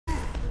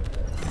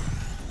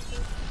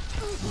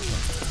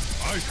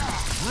I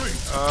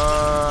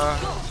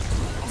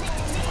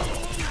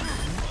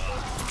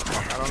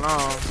don't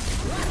know.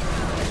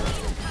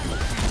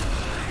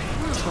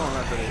 What's going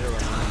after the hero?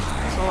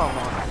 It's a lot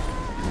more.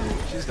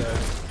 She's dead.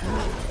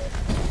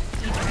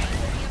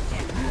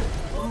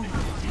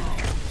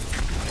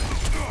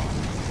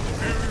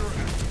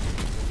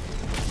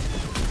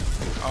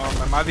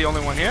 Am I the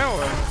only one here,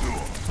 or?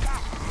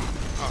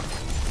 Oh.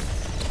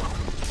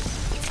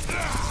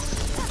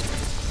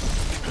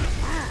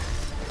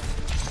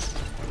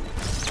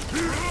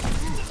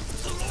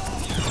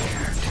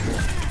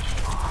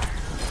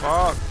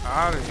 Fuck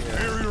out of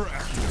here.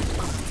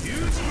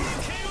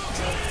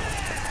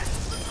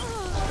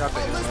 Got the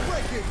hit.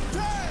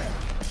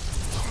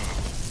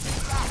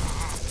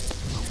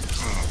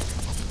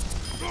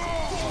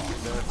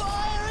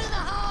 Fire in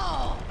the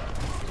hole!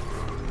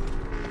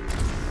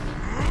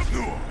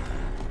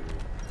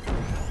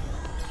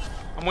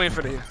 I'm waiting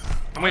for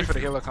the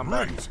healer to come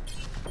back.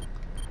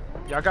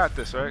 Y'all got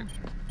this, right?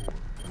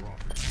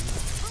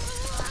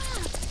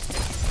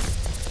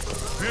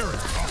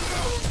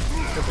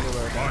 Get the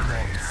healer again.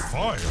 I'm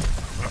on fire.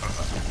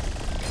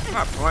 I'm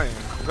not playing.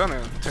 I'm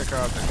gonna take her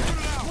out the game.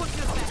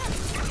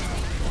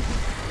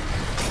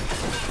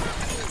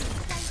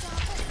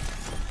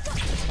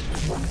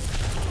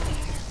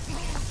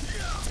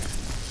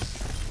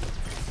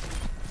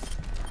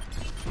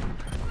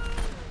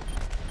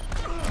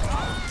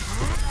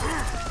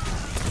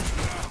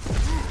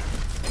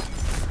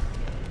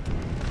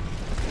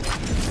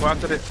 Go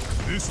after it.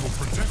 This will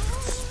protect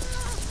us.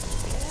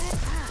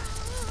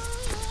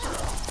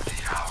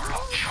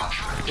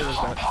 Give us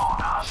that.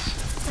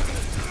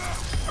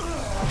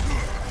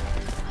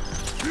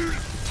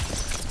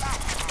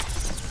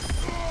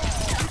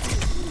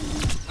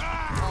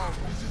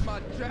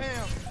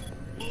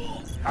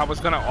 I was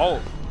gonna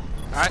ult.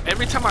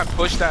 Every time I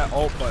push that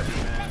ult button,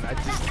 man, I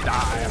just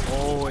die. I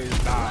always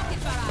die.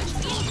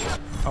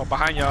 Oh,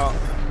 behind y'all.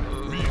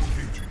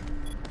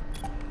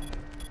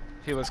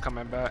 Healer's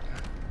coming back.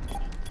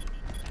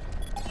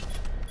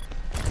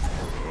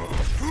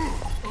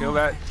 Kill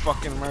that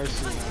fucking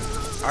Mercy, man.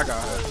 I got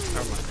her.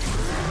 Never mind.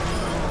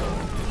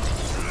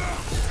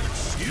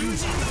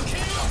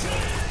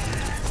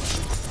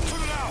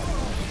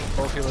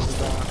 Both healers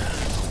are down.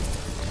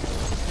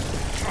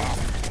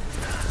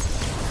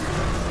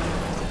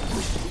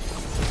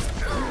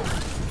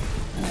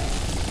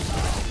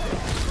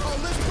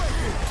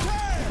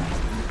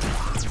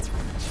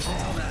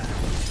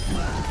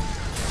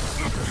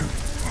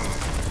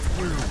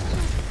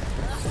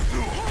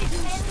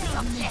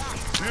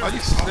 Are you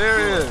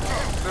serious?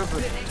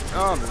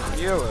 Oh, the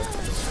healer.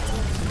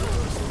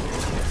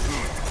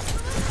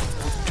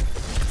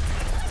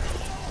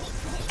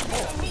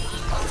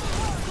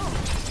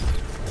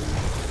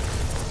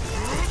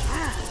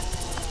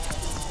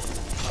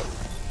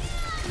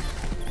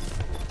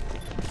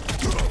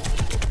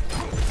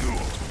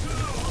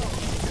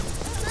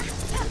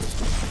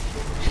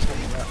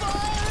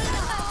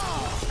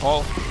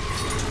 Paul.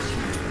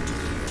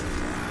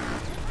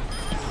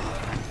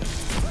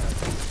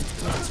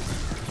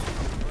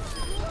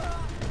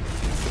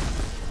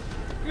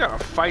 You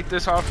gotta fight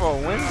this hard for a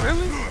win,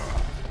 really?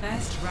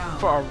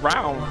 For a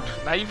round.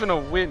 Not even a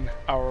win,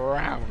 a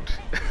round.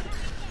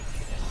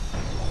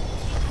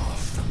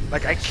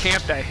 Like, I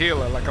camped that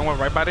healer. Like, I went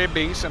right by their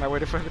base and I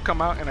waited for her to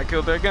come out and I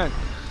killed her again.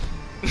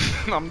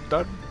 I'm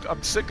done.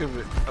 I'm sick of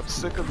it. I'm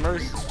sick of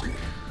Mercy.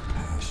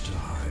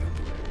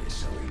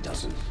 So he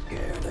doesn't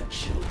scare the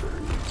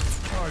children.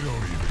 I don't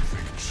even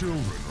think children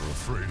are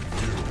afraid of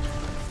you.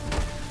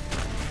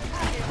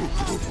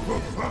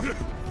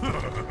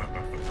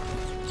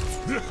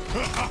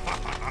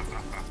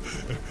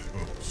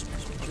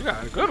 You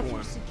got a good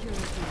one.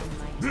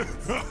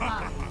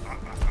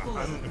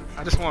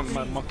 I just want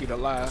my monkey to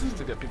laugh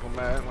to get people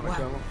mad when I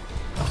kill him.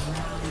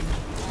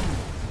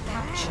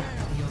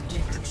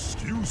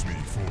 Excuse me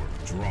for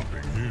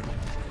dropping him.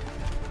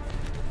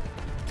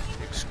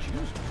 Excuse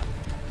me?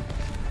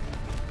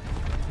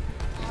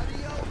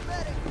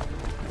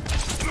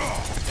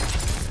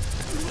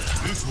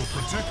 This will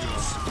protect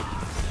us.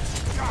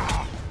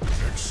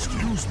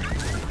 Excuse me for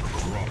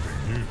dropping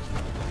him.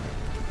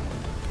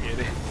 Get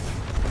it.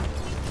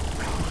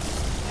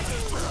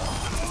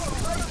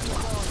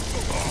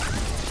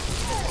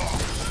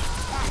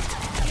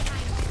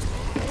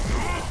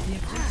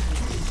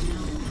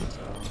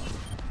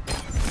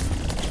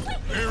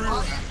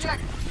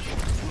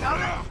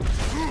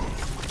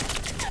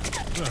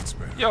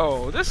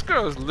 Yo, this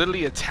girl is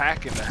literally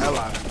attacking the hell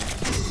out of me.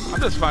 I'm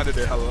just finding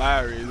it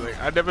hilarious.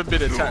 Like, I've never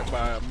been attacked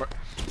by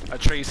a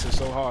Tracer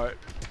so hard.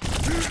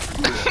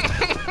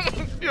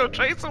 Yo,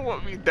 Tracer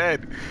want me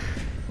dead.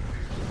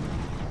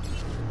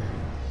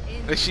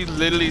 Like, she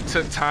literally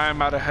took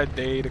time out of her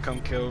day to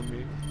come kill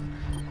me.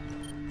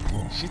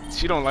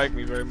 She don't like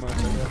me very much,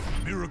 I guess.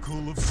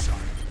 Miracle of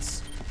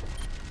science.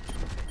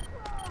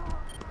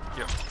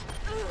 Yep.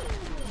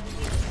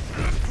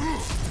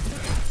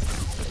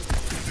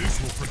 This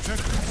will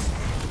protect us.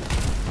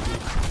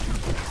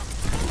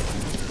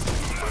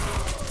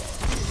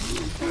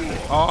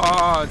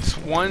 Oh, it's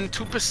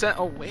 2%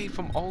 away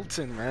from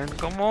ulting, man.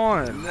 Come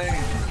on.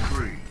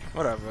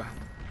 Whatever.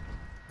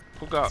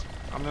 Who got?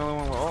 I'm the only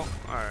one with ult?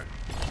 Alright.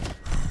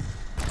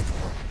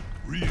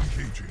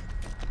 Re-engaging.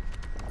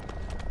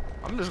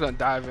 I'm just gonna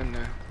dive in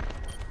there.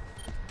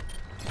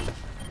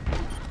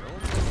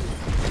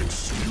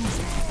 Excuse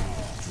me.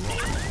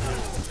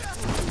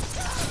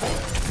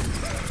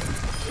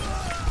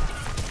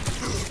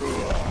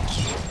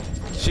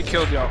 She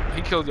killed y'all.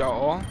 He killed y'all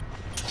all.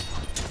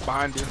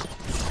 Behind you.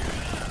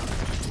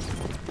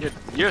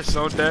 You're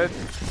so dead.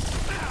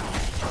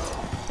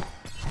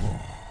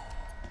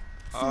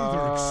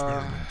 Further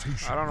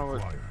experimentation I don't know what.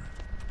 required.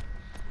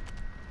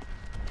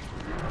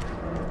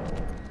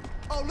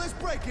 Oh, let's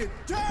break it.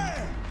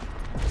 Damn!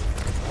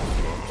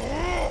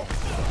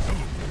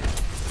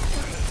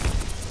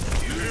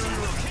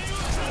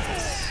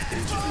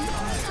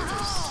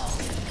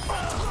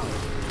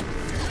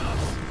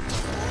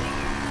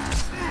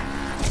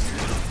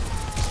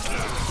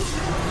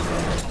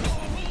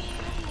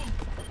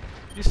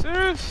 You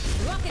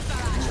serious? Rocket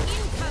barrage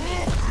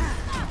incoming.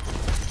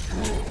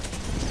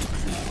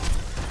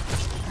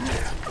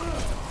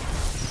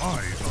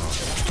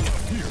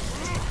 Here.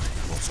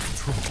 Lost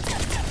control.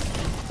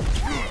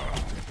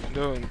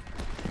 Dude.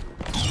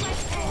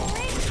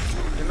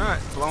 You're not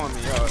blowing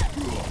me up.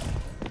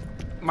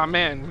 My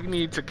man, we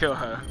need to kill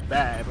her.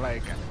 Bad.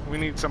 Like, we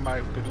need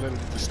somebody who could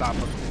literally just stop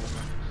her.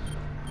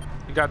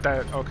 You got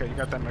that? Okay, you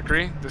got that,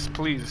 McCree? Just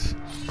please.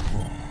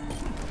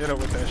 Hit her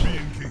with that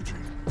shit. Re-engaging.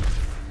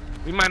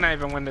 We might not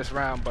even win this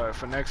round, but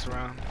for next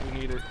round, we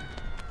need it.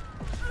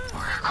 On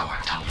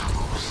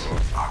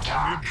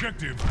the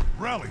objective,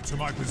 rally to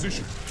my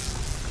position.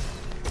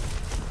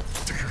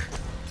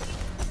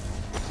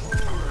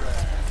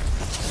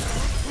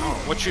 Oh,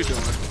 what you doing?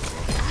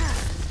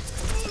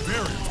 Very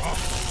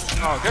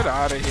rough. Oh, get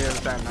out of here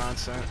with that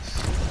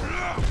nonsense.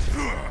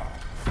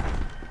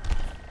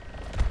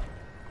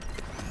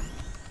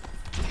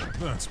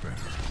 That's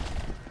better.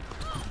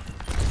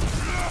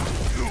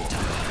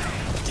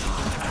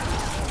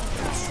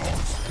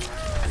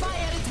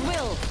 Fire at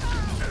will.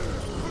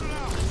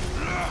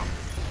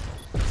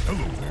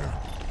 Hello there.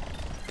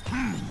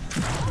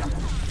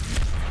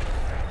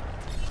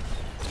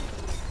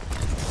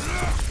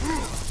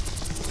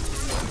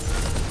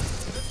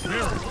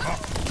 Very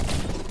rough.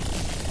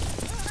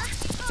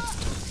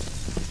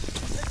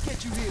 Let's get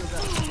you healed up.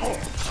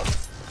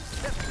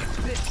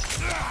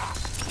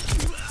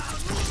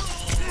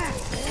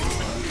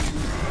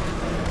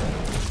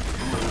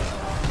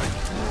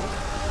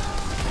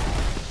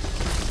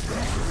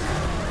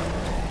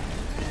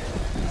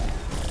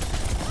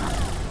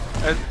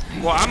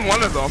 Well, I'm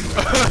one of them.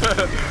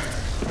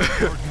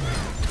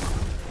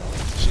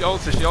 She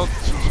ulted, she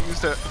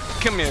used to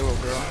kill me, little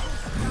girl.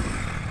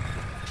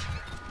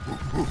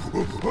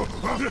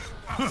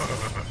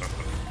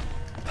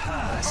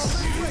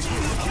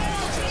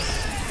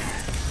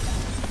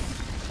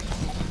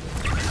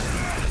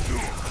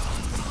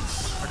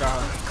 I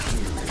got her.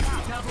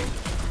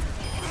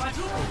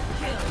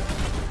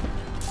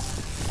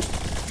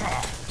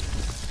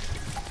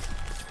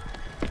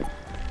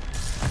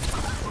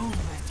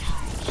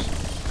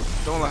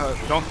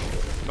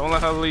 Don't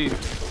let her leave.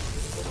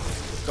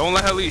 Don't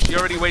let her leave. She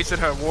already wasted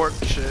her warp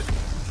shit.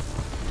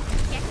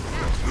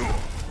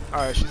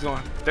 Alright, she's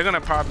going. They're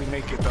gonna probably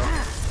make it though.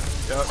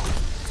 Yep.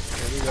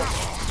 There we go.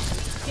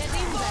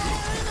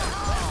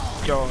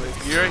 Yo,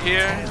 if you're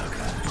here,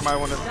 you might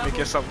want to make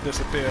yourself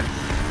disappear.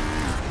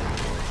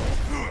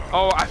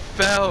 Oh, I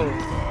fell.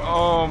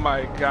 Oh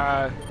my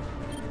god.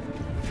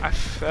 I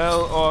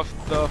fell off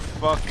the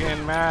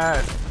fucking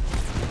mat.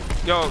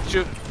 Yo,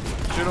 shoot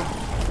him.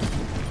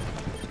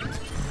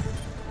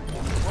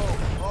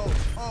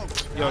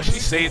 Yo, she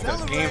saved the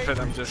game for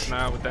them just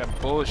now with that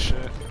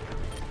bullshit.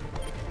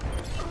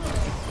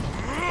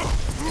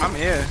 I'm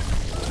here.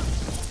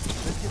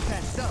 Let's get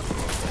patched up.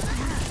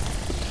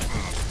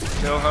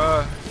 Kill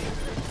her.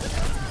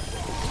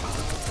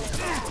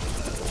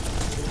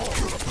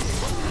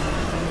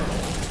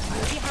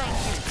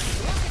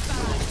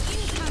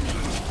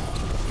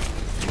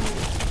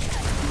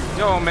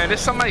 Yo, man, there's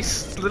somebody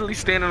literally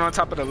standing on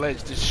top of the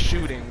ledge just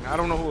shooting. I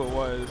don't know who it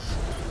was.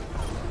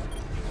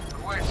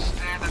 Quit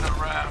standing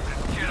around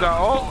and get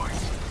Got on ult?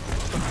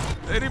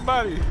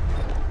 Anybody?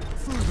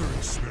 Further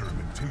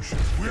experimentation.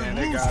 We're Man,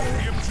 they losing got it.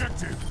 the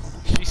objective.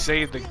 She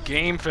saved the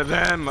game for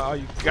them. Oh,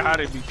 you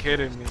gotta be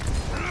kidding me.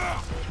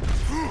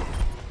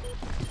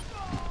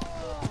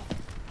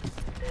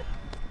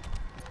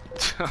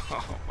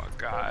 Oh my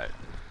god.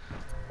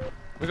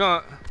 We're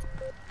gonna...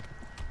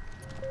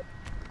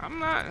 I'm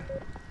not...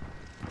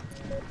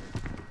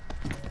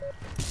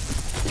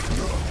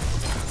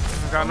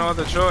 I got no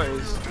other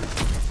choice.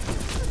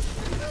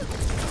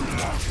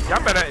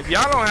 Y'all better... If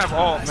y'all don't have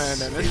ult, man,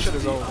 then this shit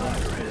is over.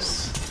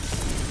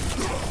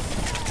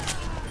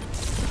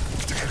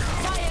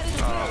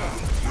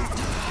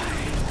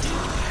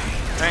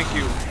 Thank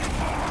you.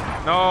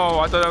 No,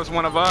 I thought that was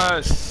one of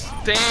us.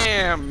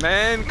 Damn,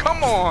 man.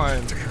 Come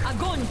on.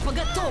 Огонь по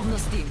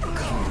готовности.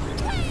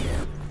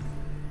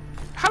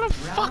 How the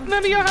fuck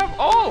none of y'all have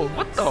all?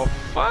 What the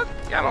fuck?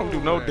 Y'all don't do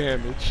no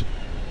damage.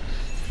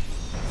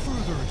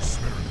 Further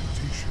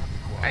experimentation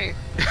required.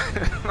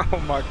 Oh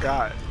my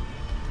god.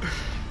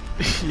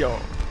 Yo.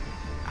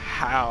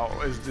 How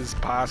is this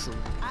possible?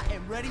 I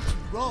am ready to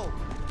roll.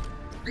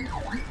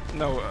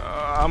 No,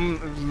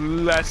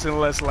 I'm less and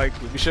less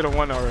likely. We should have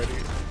won already.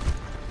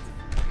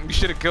 We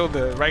should have killed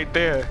her right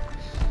there.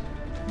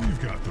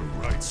 We've got the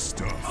right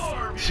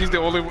stuff. She's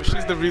the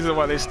reason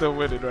why they still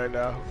winning right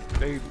now.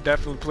 They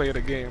definitely play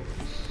the game.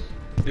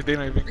 If they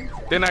don't even,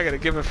 they're not gonna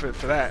give it for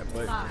that,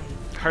 but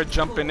her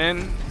jumping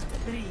in,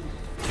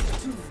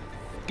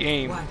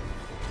 game.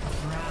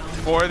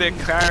 4 of their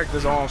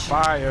characters on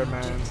fire,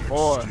 man.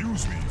 4.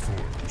 Excuse me for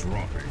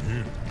dropping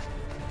in.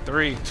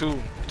 3,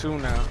 2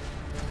 now.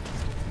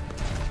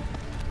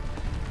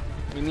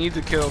 We need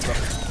to kill them.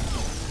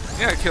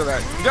 You gotta kill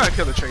that. You gotta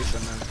kill the Tracer,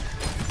 man.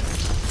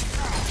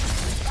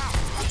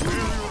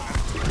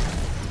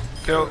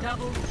 Kill.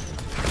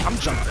 I'm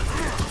jumping.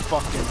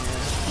 Fucking man.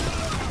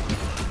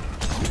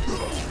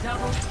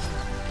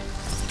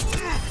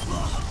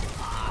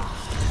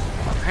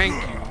 Thank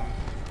you.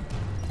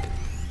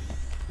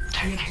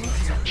 Taking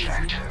the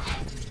objective.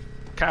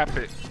 Cap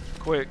it.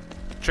 Quick.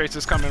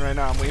 Tracer's coming right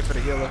now. I'm waiting for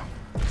the healer.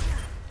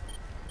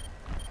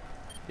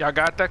 Y'all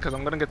got that? Cause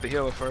I'm gonna get the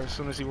healer first.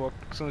 As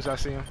soon as I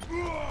see him.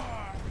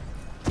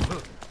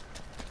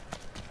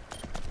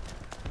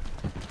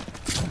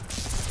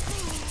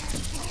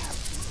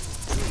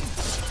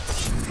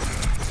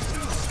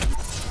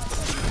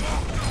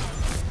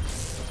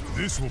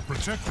 This will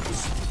protect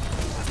us.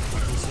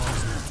 As long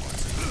as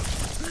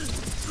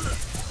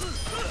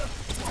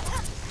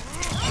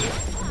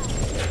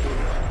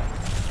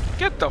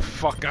Get the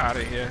fuck out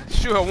of here.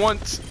 Shoot her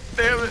once.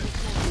 Damn it.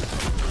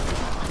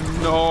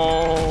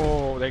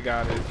 No, they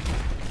got it.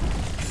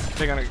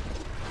 They're gonna.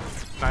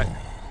 Not.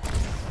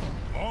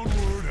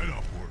 onward and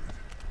upward.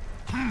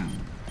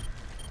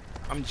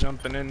 I'm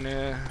jumping in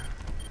there.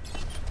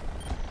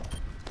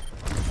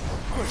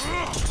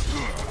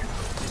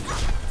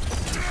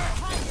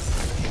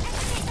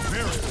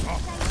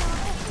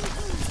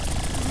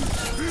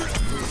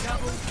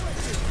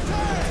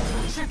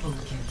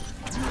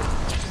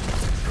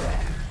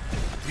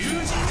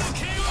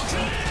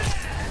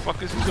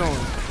 Fuck is he doing?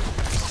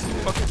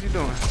 Fuck is he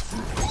doing?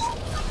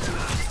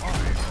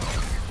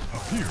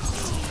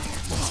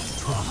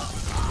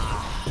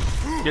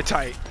 You're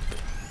tight.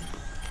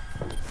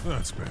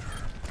 That's better.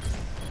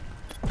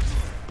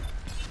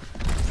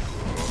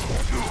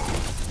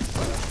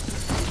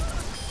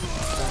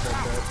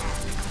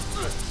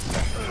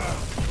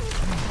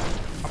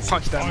 I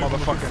punched that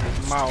motherfucker in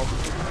his mouth.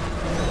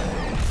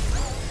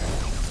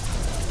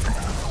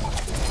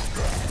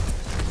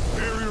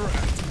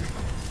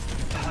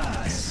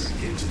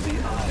 Into the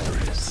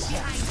iris.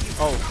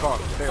 Oh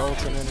fuck, they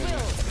ulting in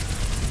there.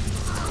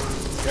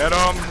 Get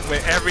him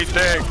with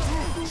everything.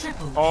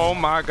 Oh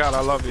my god, I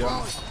love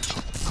y'all.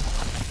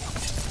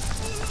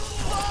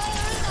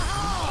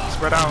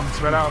 Spread out,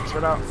 spread out,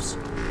 spread out.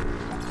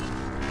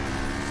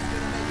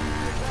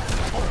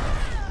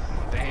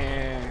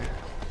 Damn.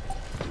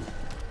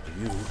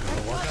 You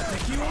gonna walk out the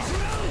queue?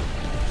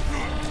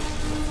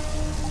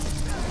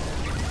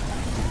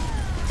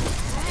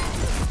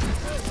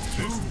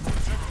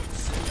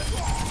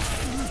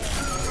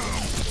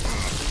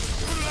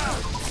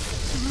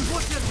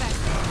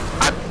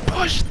 I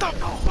pushed the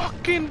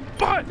fucking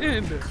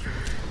button!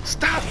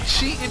 Stop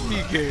cheating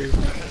me, game.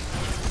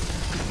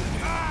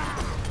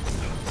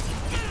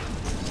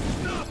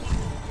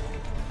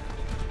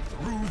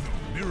 Through the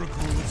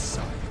miracle of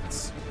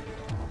science.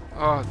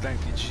 Oh, thank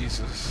you,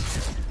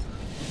 Jesus.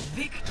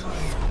 Victory.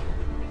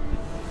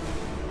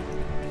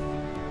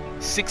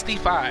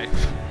 65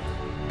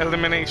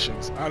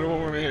 eliminations. I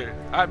don't want to hear it.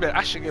 I bet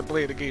I should get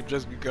played the game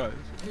just because.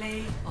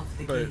 Play of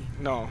the But game.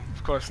 no,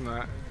 of course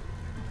not.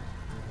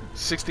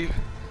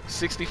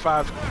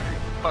 65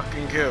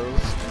 fucking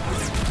kills.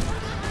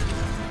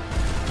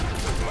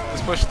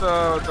 Let's push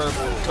the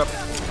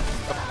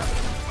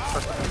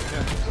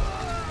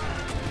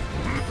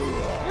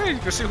yeah, you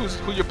can see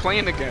who you're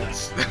playing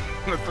against.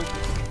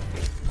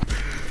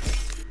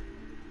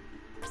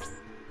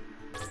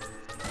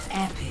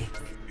 Epic.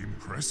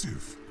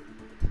 Impressive.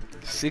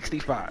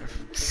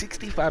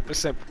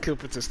 65% kill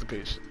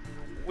participation.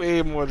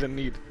 Way more than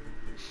needed.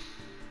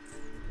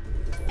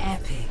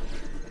 Epic.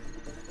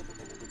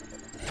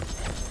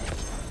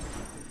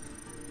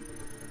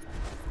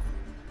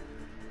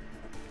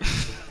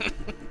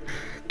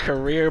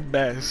 Career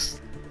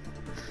best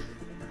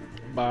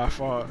by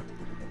far.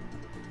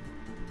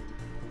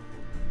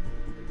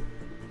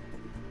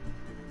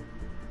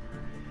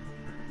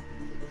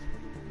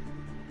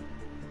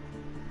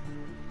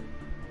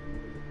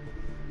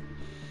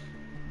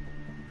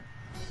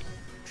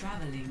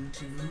 Traveling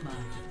to Mumbai.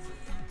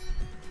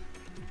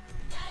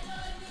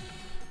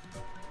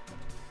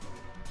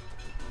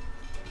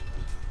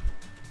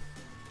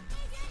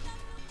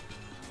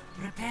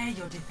 Prepare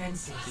your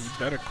defenses. You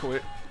better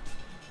quit.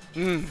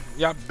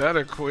 Y'all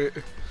better quit.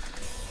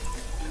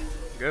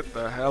 Get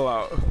the hell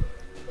out.